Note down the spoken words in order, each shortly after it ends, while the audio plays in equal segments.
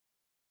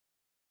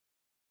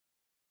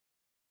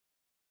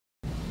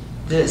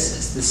This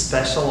is the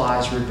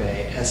Specialized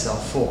Roubaix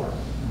SL4.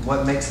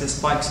 What makes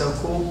this bike so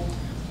cool?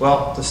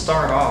 Well, to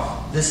start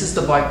off, this is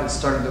the bike that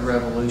started the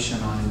revolution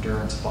on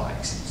endurance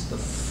bikes. It's the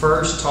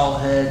first tall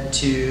head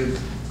tube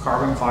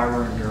carbon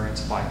fiber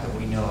endurance bike that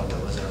we know of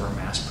that was ever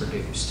mass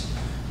produced.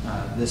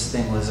 This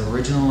thing was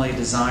originally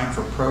designed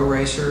for pro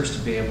racers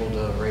to be able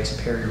to race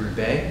Paris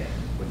Roubaix,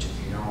 which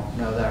if you don't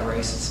know that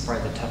race, it's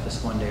probably the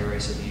toughest one-day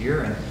race of the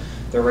year, and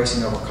they're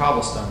racing over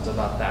cobblestones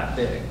about that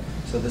big.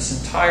 So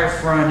this entire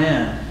front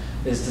end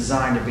is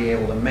designed to be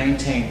able to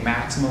maintain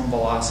maximum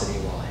velocity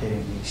while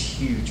hitting these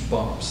huge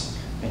bumps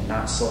and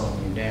not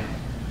slowing you down.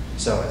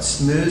 So it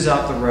smooths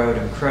out the road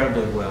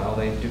incredibly well.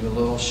 They do a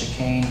little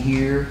chicane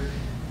here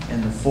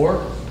in the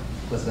fork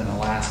with an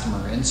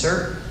elastomer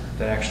insert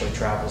that actually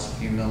travels a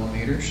few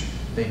millimeters.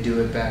 They do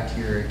it back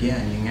here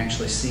again. You can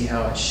actually see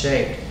how it's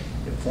shaped.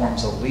 It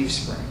forms a leaf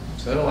spring.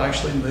 So it'll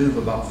actually move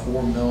about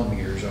 4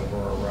 millimeters over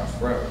a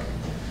rough road.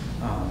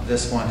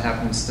 This one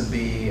happens to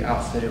be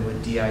outfitted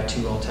with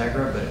Di2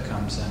 Ultegra, but it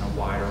comes in a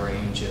wide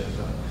range of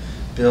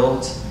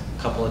builds,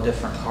 a couple of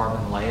different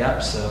carbon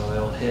layups, so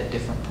it'll hit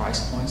different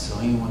price points so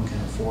anyone can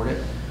afford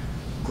it.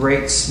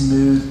 Great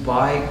smooth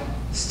bike,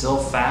 still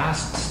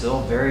fast,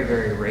 still very,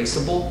 very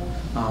raceable.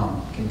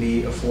 Can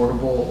be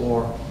affordable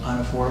or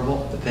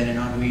unaffordable depending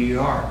on who you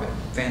are, but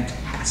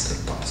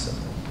fantastic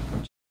bicycle.